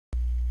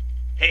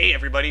Hey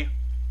everybody,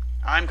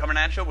 I'm coming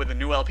at you with a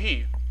new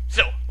LP.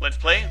 So, let's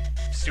play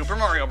Super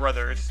Mario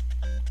Brothers.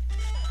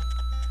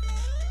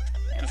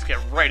 And let's get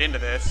right into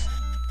this.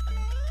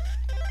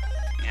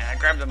 Yeah,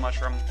 grab the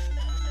mushroom.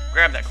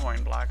 Grab that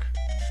coin block.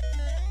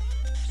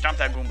 Stomp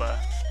that Goomba.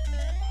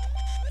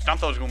 Stomp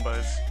those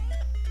Goombas.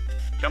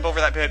 Jump over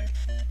that pit.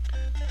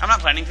 I'm not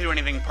planning to do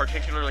anything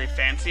particularly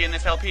fancy in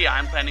this LP.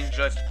 I'm planning to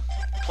just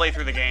play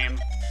through the game.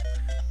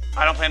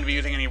 I don't plan to be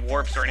using any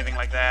warps or anything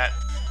like that.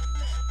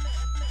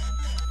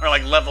 Or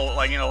like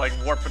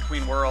warp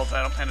between worlds.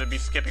 I don't plan to be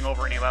skipping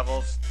over any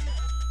levels.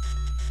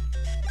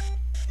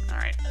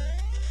 Alright.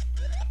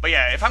 But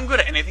yeah, if I'm good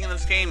at anything in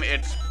this game,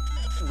 it's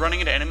running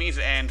into enemies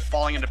and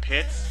falling into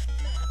pits.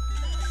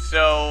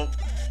 So,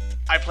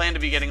 I plan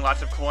to be getting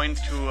lots of coins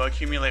to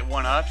accumulate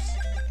 1-ups.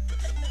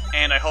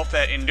 And I hope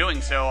that in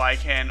doing so, I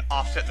can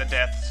offset the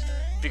deaths.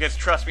 Because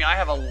trust me, I'll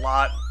have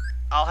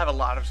a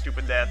lot of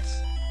stupid deaths.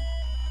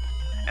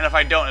 And if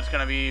I don't, it's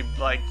gonna be,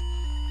 like,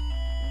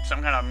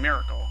 some kind of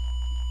miracle.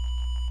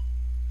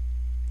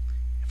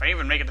 If I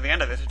even make it to the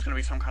end of this, it's gonna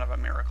be some kind of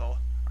a miracle.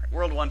 Alright,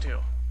 World 1, 2.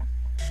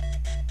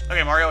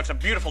 Okay, Mario, it's a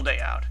beautiful day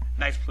out.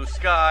 Nice blue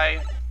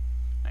sky,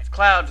 nice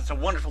clouds, it's a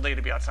wonderful day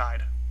to be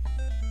outside.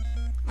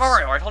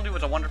 Mario, I told you it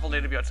was a wonderful day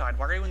to be outside.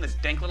 Why are you in this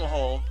dank little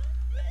hole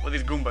with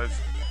these Goombas?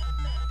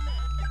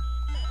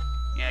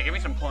 Yeah, give me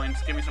some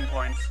points, give me some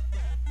points.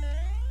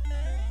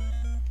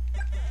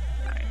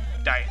 Alright,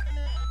 die.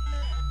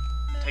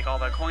 Take all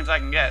the coins I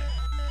can get.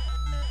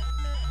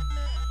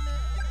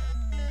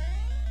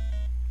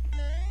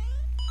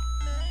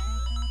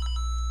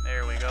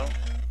 There we go.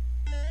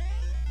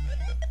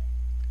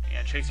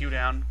 Yeah, chase you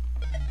down.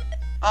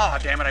 Oh,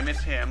 damn it, I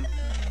missed him.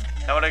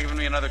 That would have given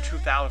me another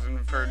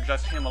 2,000 for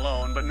just him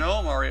alone. But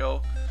no,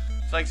 Mario.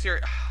 It's like, you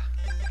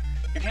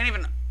can't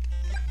even...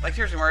 Like,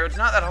 seriously, Mario, it's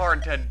not that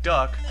hard to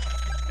duck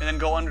and then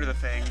go under the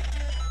thing.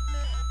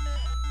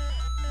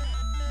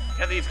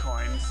 Get these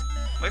coins.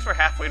 At least we're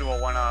halfway to a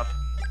 1-up.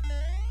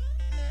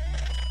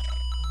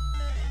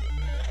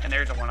 And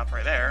there's a 1-up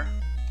right there.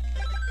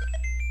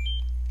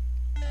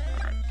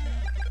 Alright.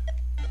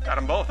 Got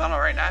them both.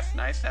 Alright, that's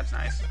nice, that's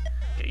nice.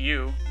 Get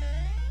you.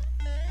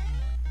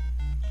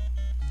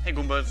 Hey,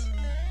 Goombas.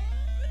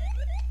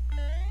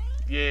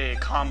 Yay,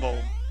 combo.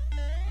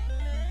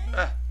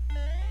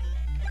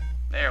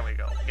 There we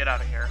go. Get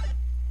out of here.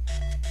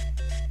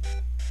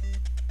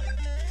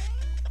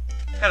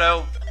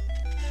 Hello.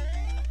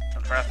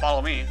 Don't try to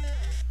follow me.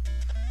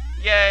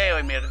 Yay,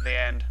 we made it to the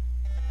end.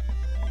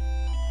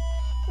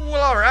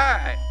 Well,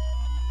 alright.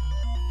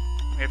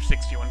 We have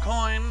 61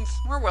 coins.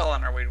 We're well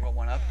on our way to a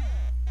 1-up.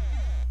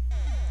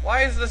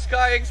 Why is the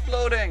sky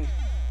exploding?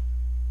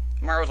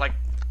 Mario's like,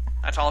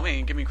 that's all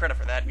me. Give me credit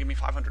for that. Give me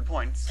 500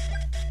 points.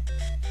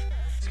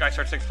 Sky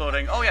starts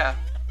exploding. Oh yeah,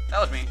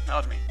 that was me. That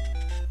was me.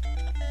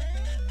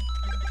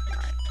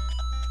 Alright.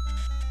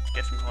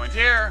 Get some coins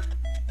here.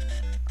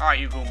 Alright,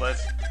 you Goombas.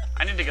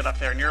 I need to get up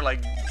there, and you're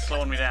like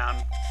slowing me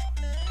down.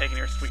 Taking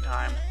your sweet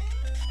time.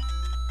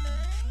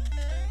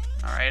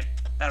 Alright.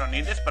 I don't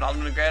need this, but I'm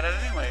gonna grab it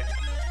anyway.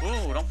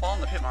 Ooh, don't fall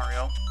in the pit,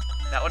 Mario.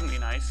 That wouldn't be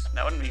nice.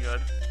 That wouldn't be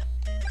good.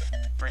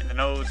 Right in the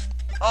nose.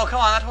 Oh, come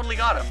on, that totally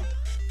got him.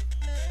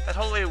 That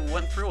totally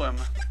went through him.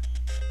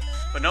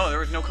 But no, there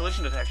was no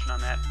collision detection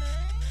on that.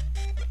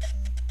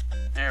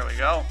 There we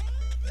go.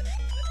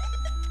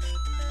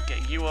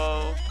 Get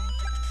you-o.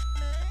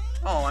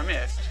 Oh, I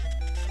missed.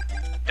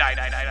 Die,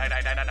 die, die, die,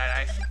 die, die, die,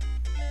 die.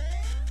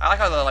 I like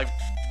how the,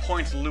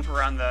 points loop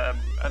around the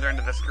other end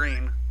of the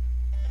screen.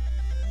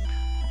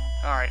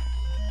 Alright.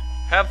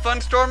 Have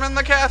fun storming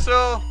the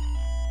castle!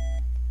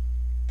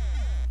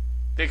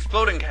 The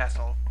exploding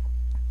castle.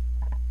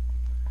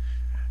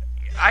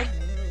 I,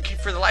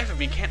 for the life of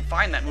me, can't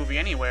find that movie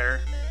anywhere.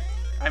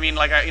 I mean,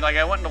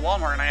 I went into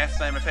Walmart and I asked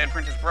them if they had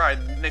Princess Bride,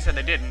 and they said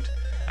they didn't.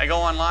 I go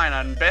online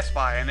on Best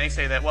Buy and they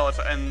say that, well,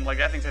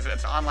 that thing says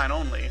it's online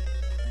only.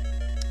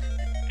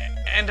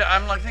 And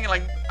I'm thinking,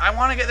 I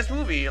want to get this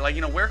movie,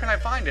 where can I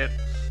find it?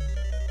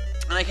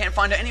 And I can't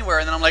find it anywhere,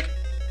 and then I'm like,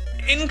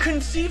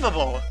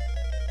 inconceivable!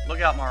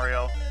 Look out,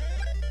 Mario.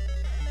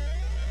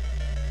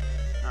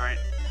 Alright.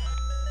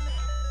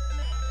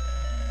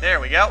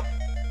 There we go.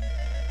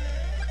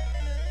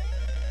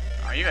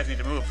 Alright, you guys need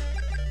to move.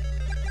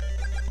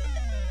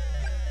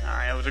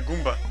 Alright, it was a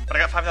Goomba, but I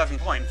got 5,000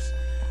 points.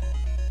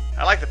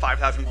 I like the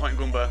 5,000 point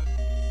Goomba.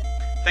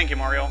 Thank you,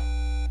 Mario.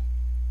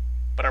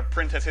 But our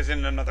princess is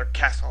in another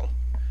castle.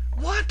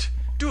 What?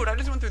 Dude, I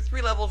just went through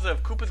 3 levels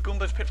of Koopas,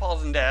 Goombas,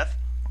 Pitfalls, and Death.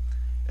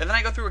 And then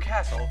I go through a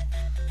castle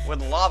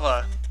with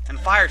lava and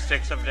fire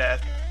sticks of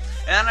death.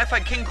 And then I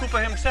fight King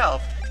Koopa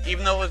himself,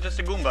 even though it was just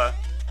a Goomba.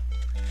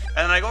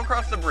 And then I go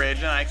across the bridge,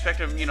 and I expect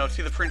to,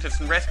 see the princess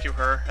and rescue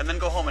her, and then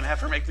go home and have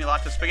her make me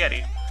lots of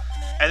spaghetti.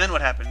 And then what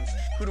happens?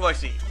 Who do I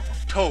see?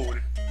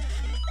 Toad.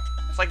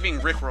 It's like being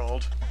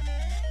rickrolled.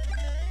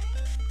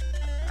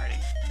 Alrighty.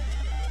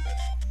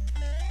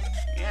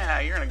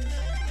 Yeah, you're gonna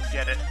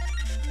get it.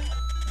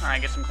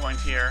 Alright, get some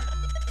coins here.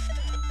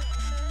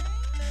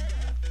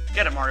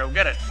 Get it, Mario,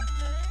 get it.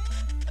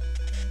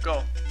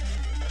 Go.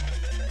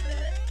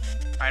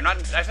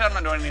 I said I'm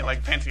not doing any,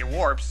 like, fancy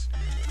warps,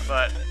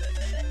 but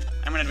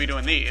I'm gonna be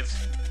doing these.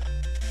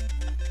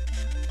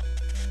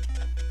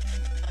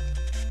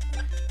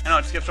 I know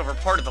it skips over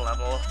part of the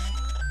level,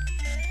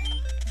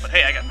 but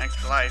hey, I got an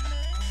extra life.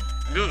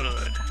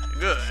 Good,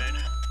 good.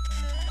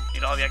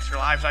 Need all the extra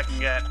lives I can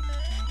get.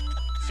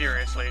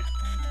 Seriously.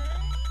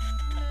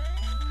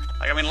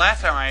 Like, I mean,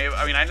 last time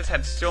I just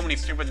had so many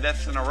stupid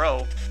deaths in a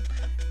row,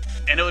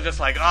 and it was just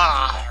like,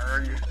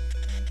 argh.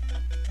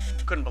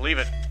 Couldn't believe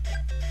it.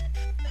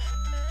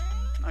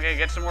 Okay,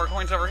 get some more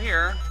coins over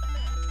here.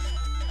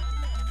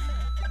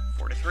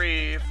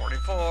 43,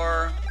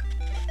 44.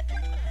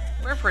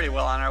 We're pretty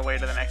well on our way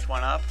to the next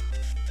one up.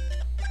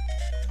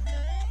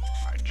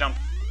 Alright, jump.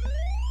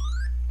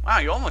 Wow,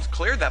 you almost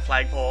cleared that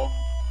flagpole.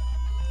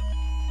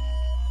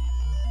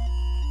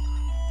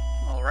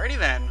 Alrighty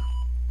then.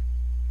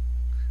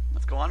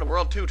 Let's go on to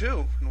World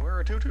 2-2. And we're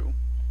a 2-2.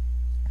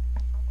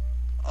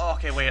 Oh,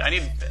 okay, wait, I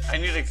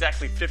need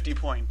exactly 50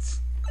 points.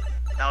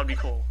 That would be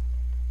cool.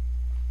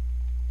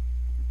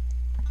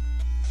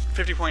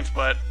 50 points,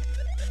 but...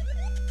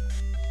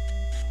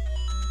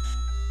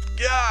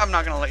 yeah, I'm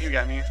not gonna let you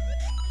get me.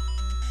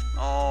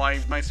 Oh,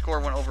 my score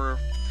went over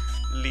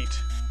elite.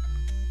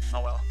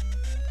 Oh well.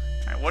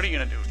 Alright, what are you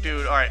gonna do?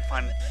 Dude, alright,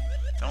 fine.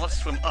 Then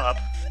let's swim up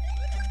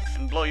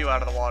and blow you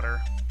out of the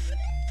water.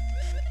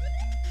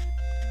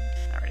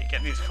 Alright,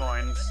 get these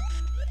coins.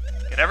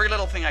 Get every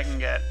little thing I can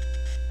get.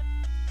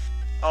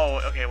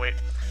 Oh, okay, wait.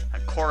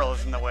 That coral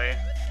is in the way.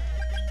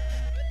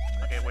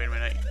 Okay, wait a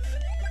minute.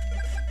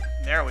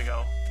 There we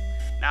go.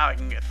 Now I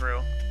can get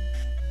through.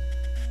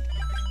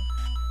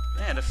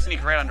 Yeah, just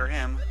sneak right under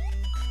him.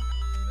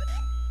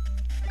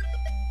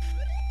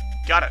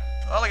 Got it.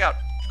 Oh, look out.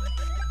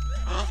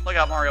 Look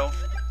out, Mario.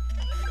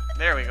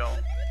 There we go.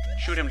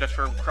 Shoot him just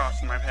for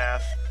crossing my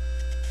path.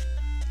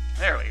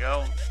 There we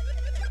go.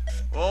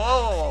 Whoa,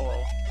 whoa, whoa, whoa,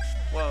 whoa.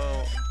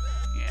 Whoa.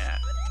 Yeah.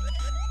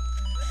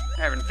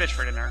 I'm having fish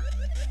for dinner.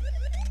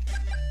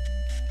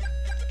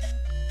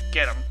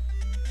 Get him.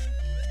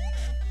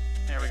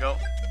 There we go.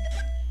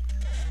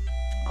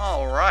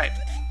 Alright.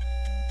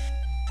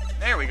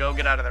 There we go.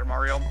 Get out of there,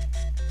 Mario.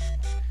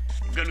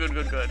 Good, good,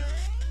 good, good.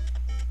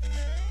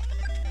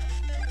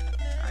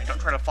 Alright, don't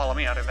try to follow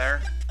me out of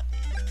there.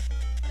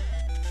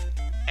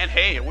 And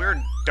hey,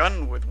 we're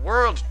done with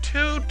World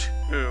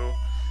 2-2.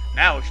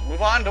 Now we should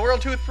move on to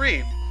World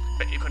 2-3.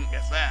 Bet you couldn't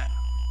guess that.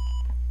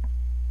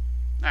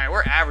 Alright,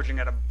 we're averaging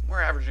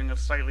a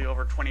slightly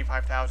over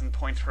 25,000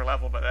 points per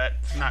level, but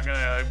that's not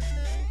gonna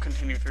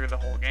continue through the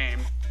whole game.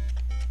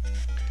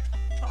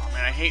 Oh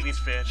man, I hate these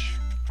fish.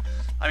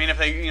 I mean, if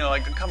they,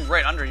 like, come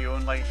right under you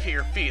and, like, hit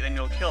your feet, then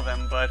you'll kill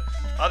them, but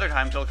other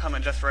times they'll come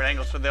at just right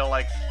angles, so they'll,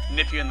 like,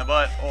 nip you in the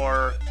butt,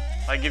 or,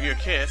 like, give you a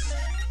kiss,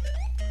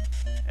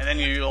 and then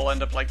you'll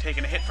end up, like,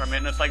 taking a hit from it,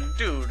 and it's like,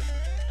 dude.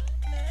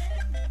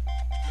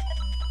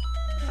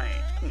 I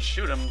can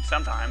shoot them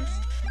sometimes.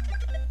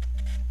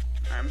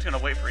 Alright, I'm just gonna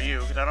wait for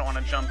you, because I don't want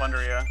to jump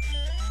under you.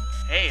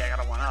 Hey, I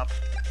got a 1-up.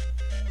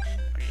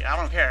 Okay, I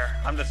don't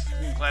care. I'm just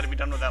glad to be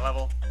done with that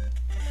level.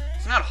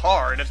 It's not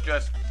hard, it's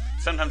just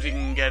sometimes you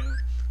can get,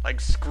 like,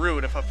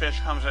 screwed if a fish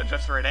comes at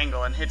just the right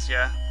angle and hits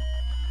you.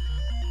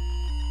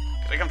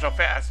 Because they come so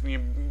fast, and you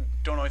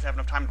don't always have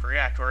enough time to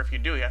react, or if you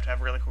do, you have to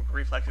have really quick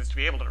reflexes to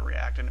be able to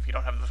react, and if you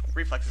don't have those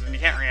reflexes, then you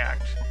can't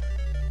react.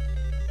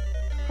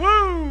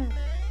 Woo!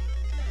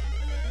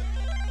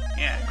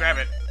 Yeah, grab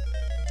it.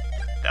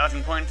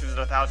 1,000 points is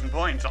 1,000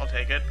 points, I'll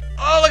take it.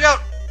 Oh, look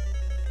out!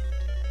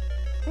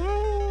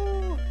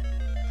 Woo!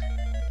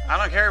 I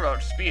don't care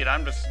about speed,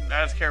 I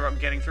just care about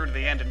getting through to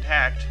the end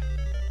intact.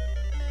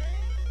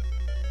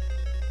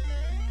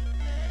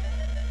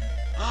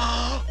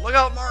 Look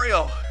out,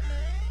 Mario!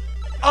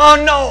 Oh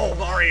no,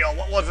 Mario!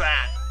 What was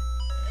that?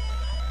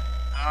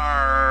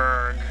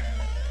 Arrgh.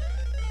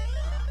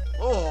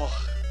 Oh.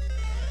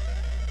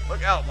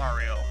 Look out,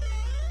 Mario.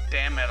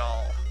 Damn it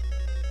all.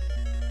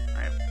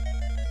 Alright.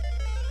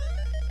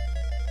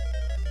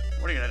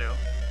 What are you gonna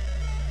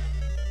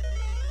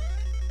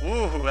do?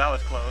 Ooh, that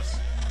was close.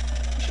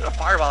 You should have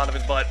fireball out of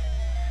his butt.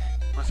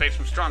 Must have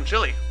some strong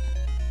chili.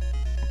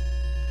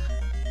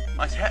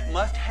 Must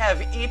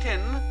have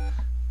eaten.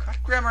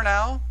 Correct grammar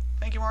now.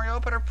 Thank you, Mario,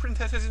 but our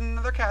princess is in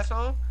another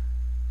castle.